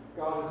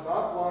 God is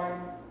not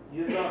blind, He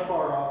is not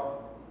far off,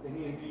 and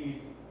He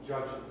indeed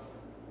judges.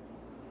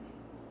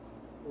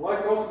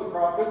 Like most of the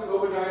prophets,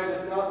 Obadiah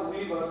does not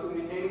leave us in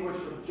the anguish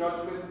of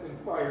judgment and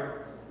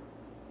fire.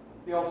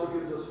 He also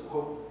gives us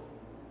hope,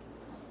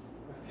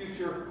 a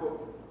future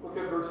hope. Look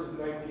at verses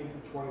 19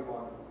 through 21.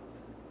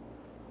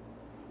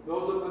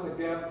 Those of the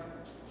Negeb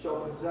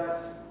shall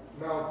possess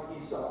Mount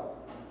Esau,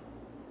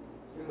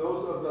 and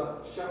those of the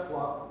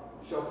Shephelah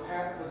shall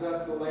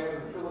possess the land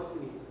of the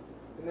Philistines,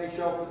 and they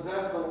shall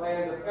possess the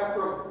land of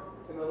Ephraim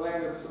and the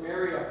land of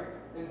Samaria,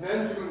 and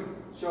Benjamin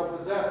shall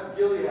possess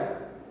Gilead.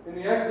 And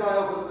the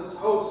exiles of this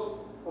host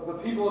of the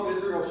people of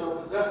Israel shall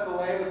possess the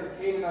land of the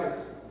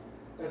Canaanites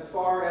as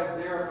far as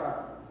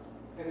Zarephath.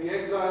 And the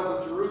exiles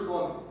of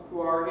Jerusalem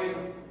who are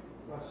in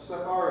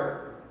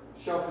Sepharad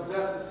shall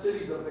possess the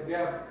cities of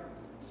Negev.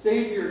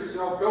 Saviors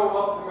shall go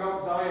up to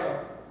Mount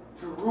Zion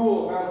to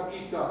rule Mount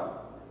Esau,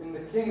 and the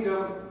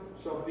kingdom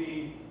shall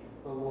be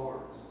the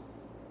Lord's.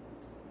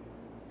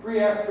 Three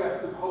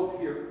aspects of hope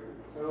here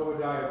that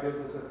Obadiah gives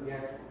us at the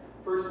end.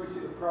 First, we see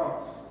the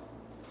promise.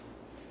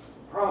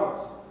 The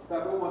promise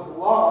that what was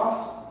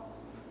lost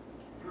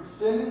through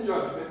sin and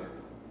judgment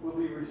will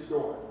be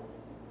restored.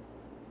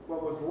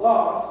 What was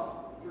lost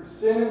through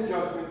sin and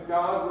judgment,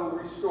 God will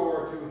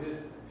restore to his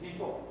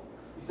people.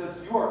 He says,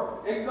 you are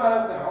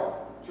exiled now.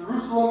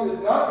 Jerusalem is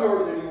not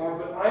yours anymore,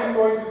 but I am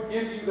going to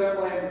give you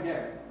that land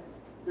again.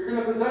 You're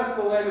going to possess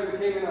the land of the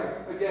Canaanites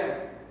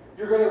again.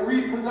 You're going to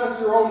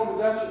repossess your own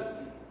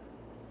possessions.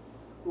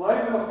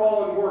 Life in a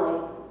fallen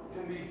world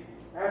can be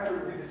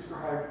accurately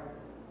described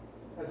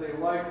as a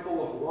life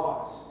full of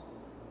loss.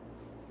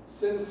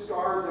 Sin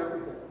scars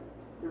everything.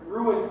 It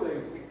ruins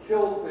things. It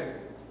kills things.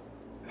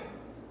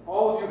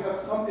 All of you have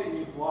something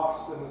you've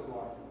lost in this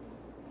life.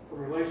 From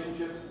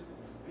relationships,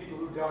 people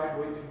who died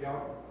way too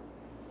young,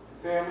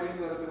 families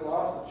that have been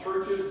lost,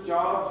 churches,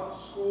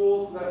 jobs,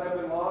 schools that have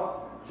been lost,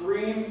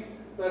 dreams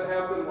that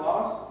have been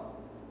lost.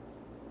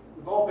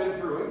 We've all been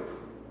through it.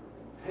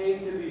 Pain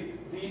can be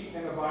deep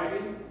and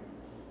abiding,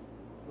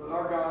 but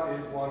our God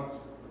is one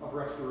of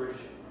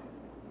restoration.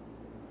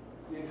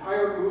 The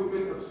entire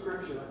movement of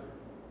Scripture,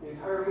 the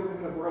entire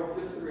movement of world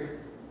history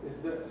is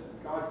this.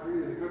 God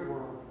created a good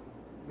world.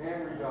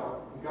 Man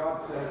rebelled. And God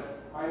said,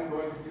 I'm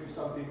going to do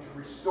something to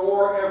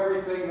restore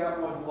everything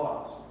that was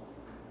lost.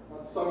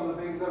 Not some of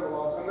the things that were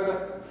lost. I'm going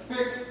to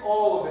fix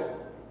all of it.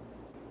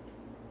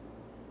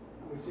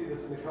 And we see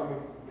this in the coming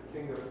of the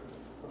kingdom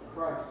of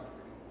Christ.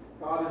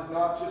 God is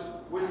not just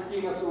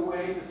whisking us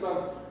away to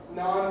some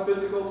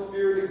non-physical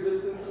spirit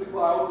existence in the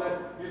clouds that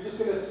you're just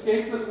going to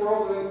escape this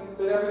world and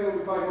then everything will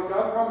be fine. No,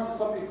 God promises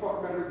something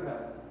far better than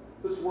that.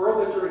 This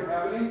world that you're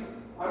inhabiting,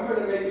 I'm going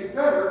to make it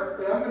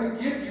better, and I'm going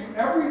to give you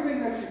everything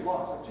that you've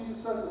lost. Like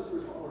Jesus says this to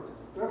his followers.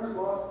 Whoever's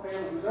lost a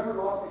family, who's ever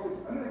lost these things,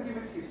 I'm going to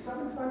give it to you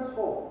 7 times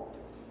fold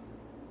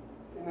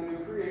in the new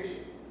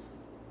creation.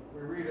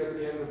 We read at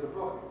the end of the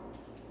book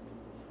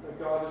that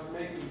God is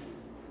making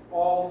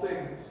all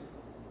things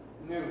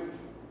new.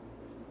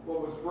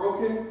 What was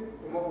broken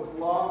and what was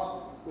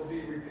lost will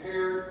be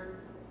repaired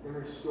and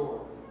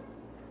restored.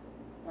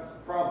 That's the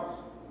promise.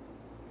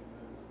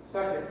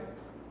 Second,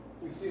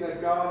 we see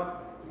that God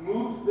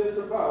moves this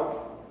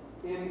about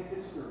in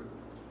history.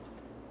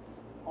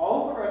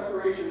 All of the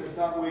restoration is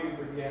not waiting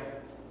for the end.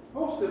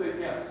 Most of it,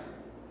 yes,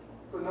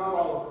 but not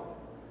all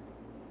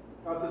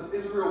of it. God says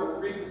Israel will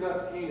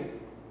repossess Canaan.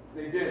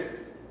 They did.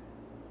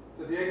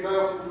 That the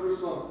exiles from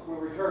Jerusalem will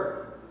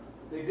return.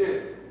 They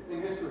did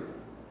in history.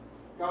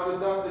 God is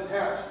not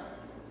detached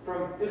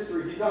from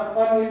history. He's not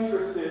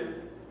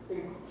uninterested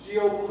in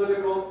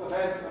geopolitical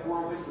events of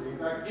world history. In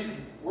fact, he's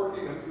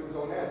working them to his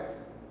own end.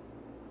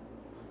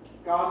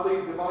 Godly,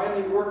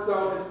 divinely works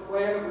out his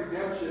plan of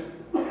redemption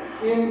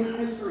in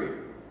history.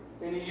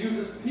 And he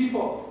uses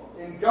people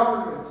and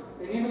governments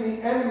and even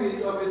the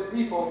enemies of his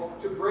people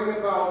to bring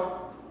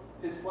about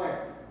his plan.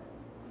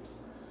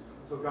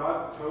 So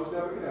God chose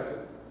Nebuchadnezzar,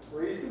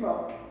 raised him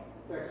up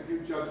to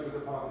execute judgment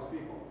upon his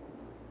people.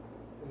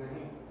 And then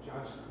he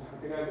judged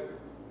Nebuchadnezzar.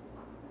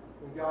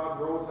 And God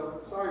rose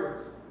up Cyrus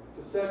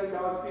to send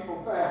God's people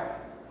back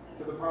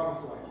to the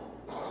promised land.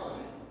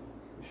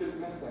 We shouldn't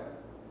miss that.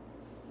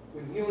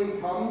 When healing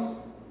comes,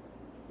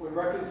 when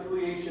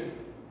reconciliation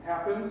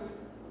happens,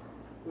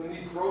 when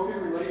these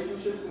broken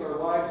relationships in our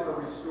lives are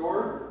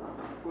restored,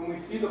 when we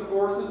see the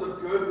forces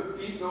of good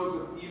defeat those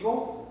of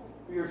evil,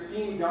 we are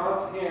seeing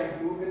God's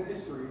hand move in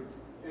history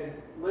and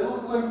little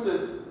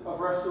glimpses of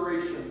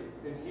restoration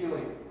and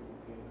healing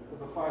of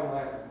the final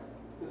end.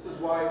 This is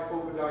why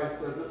Obadiah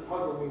says, this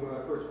puzzled me when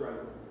I first read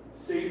it,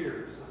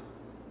 Saviors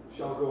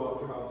shall go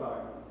up to Mount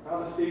Zion.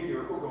 Not a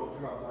Savior will go up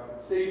to Mount Zion.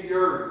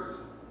 Saviors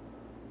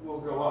will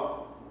go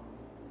up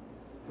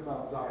to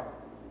Mount Zion.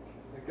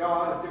 And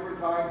God, at different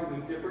times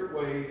and in different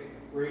ways,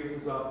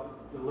 raises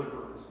up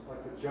deliverers,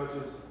 like the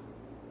judges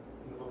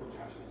in the book of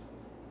Judges.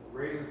 He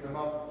raises them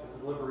up to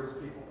deliver his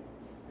people.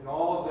 And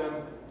all of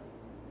them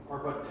are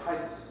but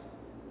types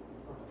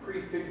or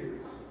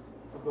prefigures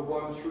of the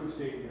one true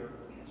Savior,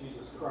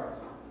 Jesus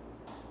Christ.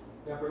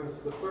 That brings us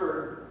to the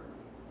third,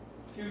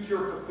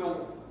 future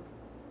fulfillment.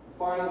 The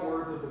final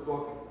words of the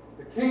book.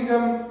 The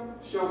kingdom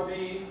shall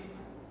be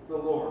the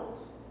Lord's.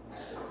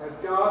 As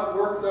God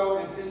works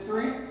out in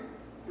history,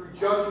 through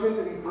judgment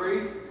and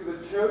grace, through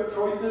the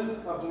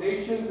choices of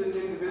nations and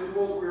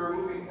individuals, we are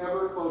moving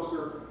ever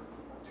closer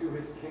to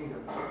his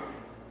kingdom.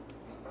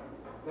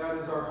 That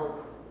is our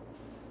hope.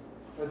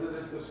 As it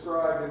is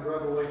described in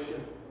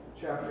Revelation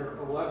chapter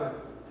 11.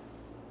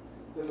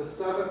 Then the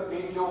seventh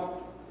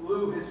angel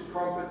blew his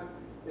trumpet,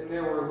 And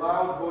there were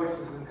loud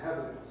voices in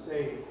heaven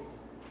saying,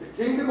 "The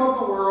kingdom of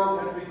the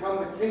world has become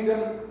the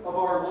kingdom of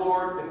our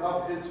Lord and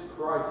of his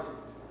Christ,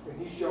 and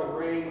he shall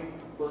reign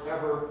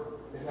forever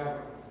and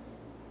ever."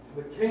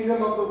 The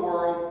kingdom of the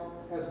world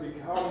has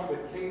become the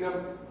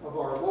kingdom of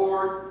our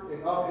Lord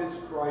and of his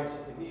Christ,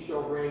 and he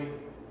shall reign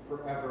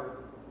forever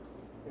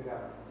and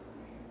ever.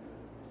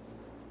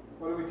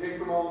 What do we take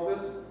from all of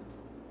this?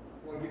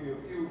 I want to give you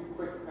a few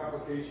quick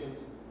applications,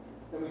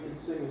 then we can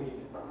sing and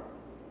eat.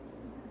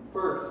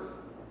 First,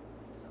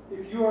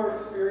 if you are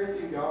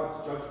experiencing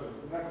God's judgment,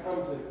 and that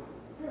comes in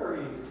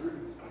varying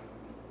degrees,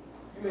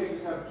 you may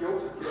just have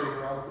guilt you're carrying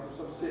around because of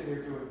some sin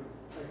you're doing.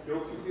 That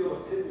guilt you feel,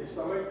 the pit in your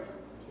stomach,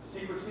 the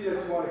secrecy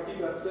that you want to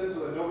keep that sin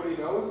so that nobody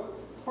knows,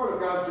 it's part of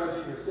God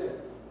judging your sin.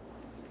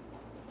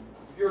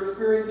 If you're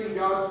experiencing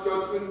God's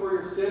judgment for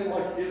your sin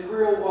like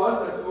Israel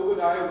was, as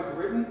Obadiah was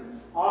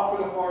written, off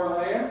in a far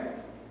land,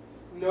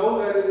 know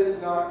that it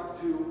is not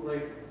too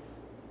late.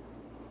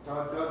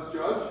 God does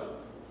judge.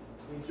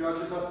 He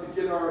judges us to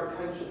get our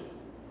attention.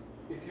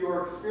 If you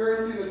are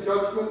experiencing the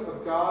judgment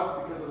of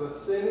God because of the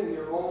sin in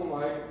your own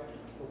life,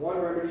 the one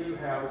remedy you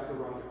have is to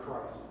run to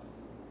Christ.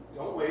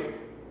 Don't wait.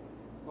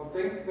 Don't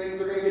think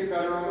things are going to get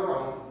better on their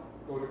own.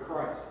 Go to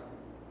Christ.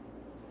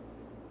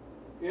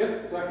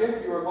 If,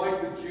 second, you are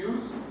like the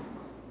Jews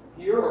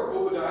here, or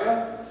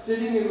Obadiah,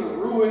 sitting in the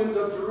ruins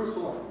of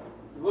Jerusalem.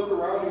 You look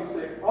around and you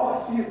say, all I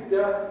see is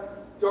death,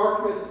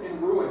 darkness,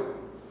 and ruin.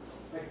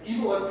 Like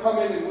evil has come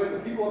in and when the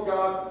people of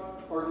God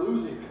are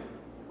losing.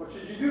 What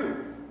should you do?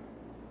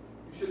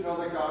 You should know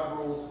that God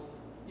rules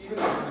even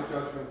over the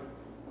judgment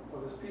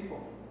of his people.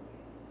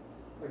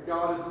 That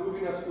God is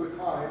moving us to a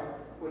time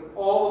when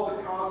all of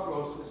the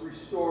cosmos is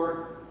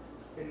restored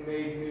and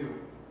made new.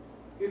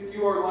 If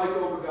you are like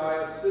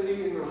Obadiah,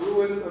 sitting in the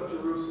ruins of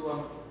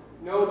Jerusalem,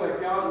 know that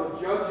God will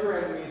judge your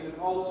enemies and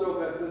also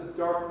that this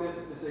darkness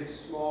is a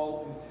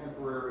small and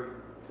temporary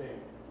thing.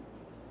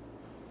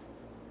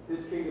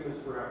 His kingdom is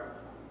forever.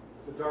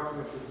 The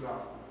darkness is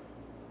not.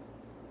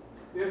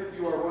 If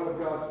you are one of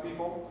God's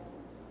people,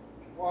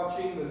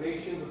 watching the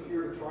nations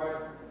appear to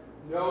triumph,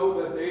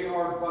 know that they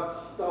are but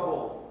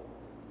stubble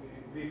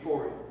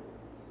before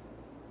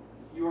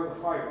you. You are the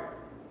fire.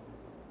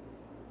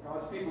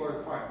 God's people are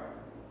the fire.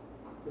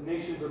 The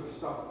nations are the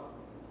stubble.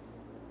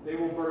 They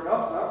will burn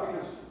up, not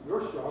because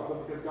you're strong,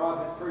 but because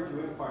God has turned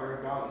you in fire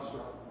and God is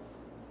strong.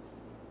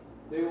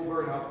 They will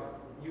burn up,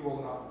 you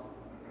will not.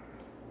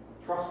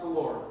 Trust the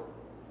Lord.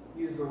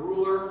 He is the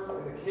ruler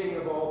and the king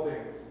of all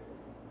things.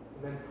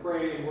 And then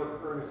pray and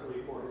work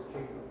earnestly for his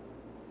kingdom.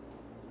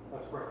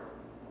 Let's pray.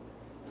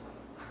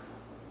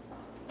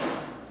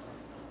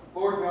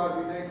 Lord God,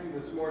 we thank you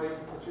this morning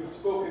that you have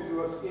spoken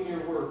to us in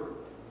your word.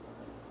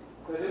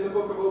 That in the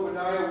book of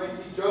Obadiah we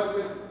see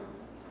judgment,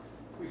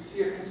 we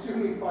see a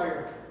consuming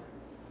fire.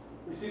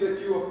 We see that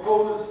you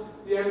oppose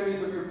the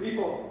enemies of your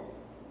people,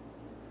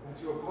 and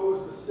that you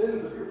oppose the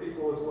sins of your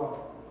people as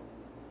well.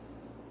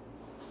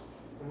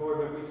 And Lord,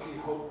 that we see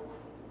hope,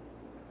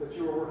 that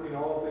you are working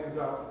all things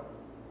out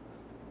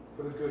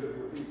for the good of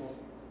your people.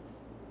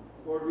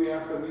 Lord, we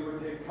ask that we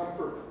would take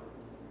comfort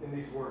in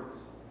these words,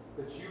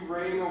 that you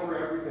reign over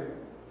everything,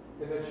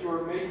 and that you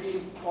are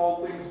making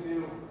all things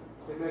new,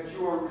 and that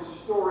you are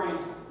restoring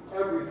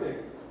everything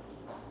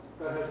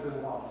that has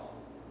been lost.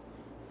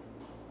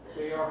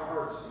 May our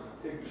hearts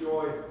take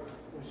joy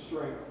and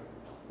strength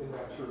in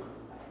that truth.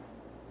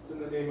 It's in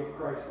the name of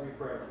Christ we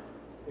pray.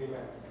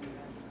 Amen.